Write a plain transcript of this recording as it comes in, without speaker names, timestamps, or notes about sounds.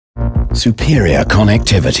superior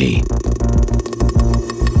connectivity.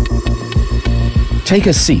 Take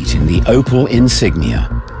a seat in the Opel Insignia.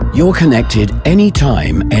 You're connected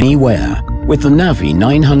anytime, anywhere with the Navi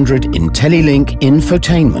 900 IntelliLink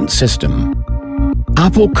infotainment system.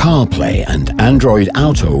 Apple CarPlay and Android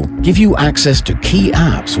Auto give you access to key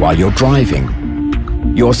apps while you're driving.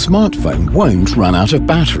 Your smartphone won't run out of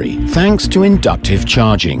battery thanks to inductive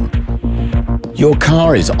charging. Your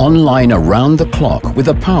car is online around the clock with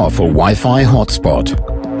a powerful Wi-Fi hotspot.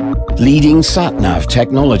 Leading sat-nav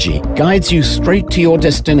technology guides you straight to your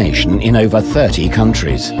destination in over 30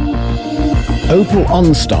 countries. Opel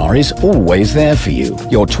OnStar is always there for you.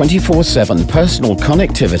 Your 24/7 personal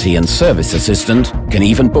connectivity and service assistant can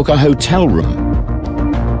even book a hotel room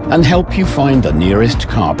and help you find the nearest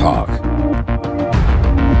car park.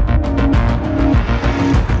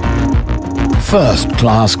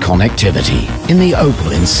 First-class connectivity in the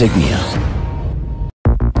Opel Insignia.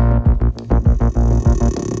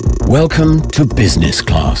 Welcome to business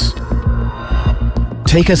class.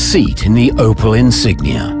 Take a seat in the Opel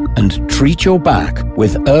Insignia and treat your back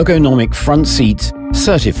with ergonomic front seats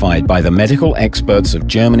certified by the medical experts of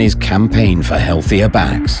Germany's Campaign for Healthier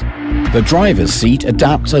Backs. The driver's seat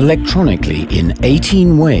adapts electronically in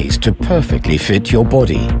 18 ways to perfectly fit your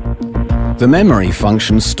body. The memory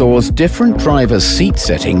function stores different driver's seat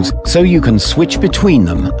settings so you can switch between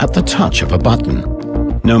them at the touch of a button.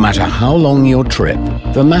 No matter how long your trip,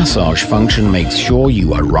 the massage function makes sure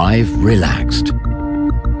you arrive relaxed.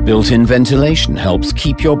 Built-in ventilation helps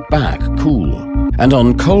keep your back cool. And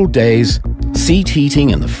on cold days, seat heating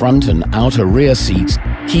in the front and outer rear seats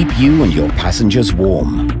keep you and your passengers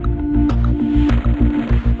warm.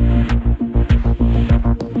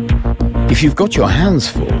 If you've got your hands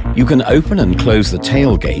full, you can open and close the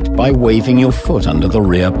tailgate by waving your foot under the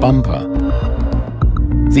rear bumper.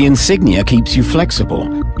 The Insignia keeps you flexible.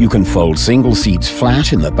 You can fold single seats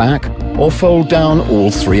flat in the back or fold down all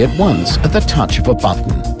three at once at the touch of a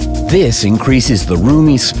button. This increases the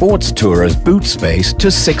roomy sports tourer's boot space to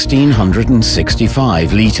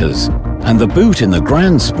 1,665 litres and the boot in the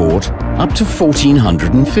Grand Sport up to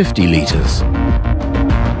 1,450 litres.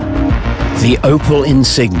 The Opel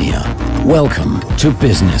Insignia. Welcome to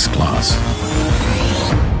business class.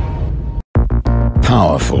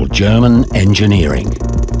 Powerful German engineering.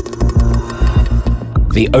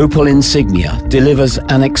 The Opel Insignia delivers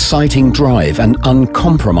an exciting drive and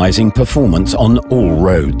uncompromising performance on all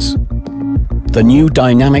roads. The new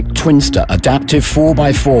dynamic Twinster adaptive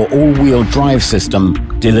 4x4 all-wheel drive system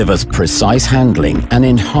delivers precise handling and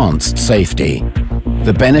enhanced safety.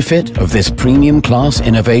 The benefit of this premium class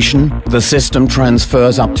innovation, the system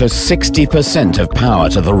transfers up to 60% of power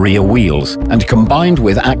to the rear wheels and combined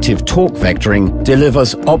with active torque vectoring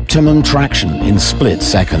delivers optimum traction in split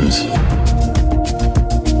seconds.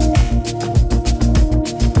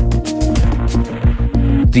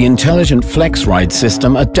 The intelligent FlexRide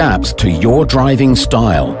system adapts to your driving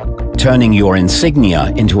style, turning your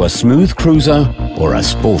Insignia into a smooth cruiser or a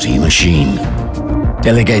sporty machine.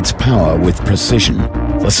 Delegates power with precision,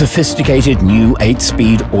 the sophisticated new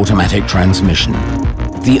 8-speed automatic transmission.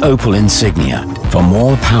 The Opel Insignia, for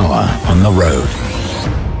more power on the road.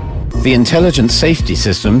 The intelligent safety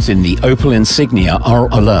systems in the Opel Insignia are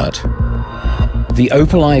alert. The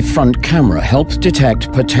Opel Eye front camera helps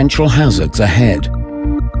detect potential hazards ahead.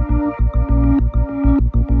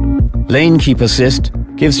 Lane Keep Assist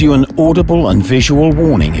gives you an audible and visual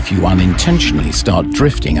warning if you unintentionally start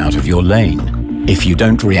drifting out of your lane. If you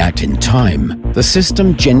don't react in time, the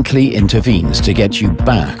system gently intervenes to get you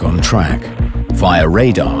back on track. Via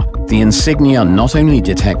radar, the Insignia not only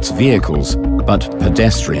detects vehicles, but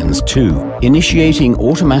pedestrians too, initiating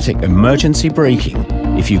automatic emergency braking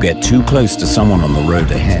if you get too close to someone on the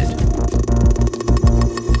road ahead.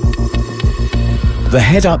 The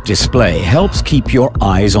head-up display helps keep your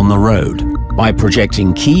eyes on the road by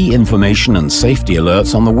projecting key information and safety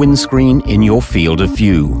alerts on the windscreen in your field of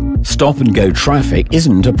view. Stop-and-go traffic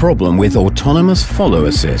isn't a problem with autonomous follow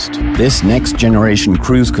assist. This next-generation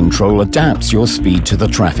cruise control adapts your speed to the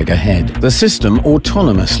traffic ahead. The system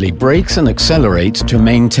autonomously brakes and accelerates to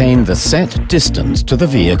maintain the set distance to the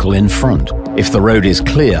vehicle in front. If the road is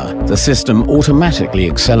clear, the system automatically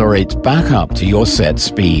accelerates back up to your set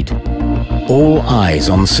speed. All eyes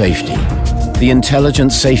on safety. The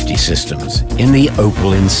intelligent safety systems in the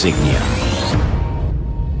Opel Insignia.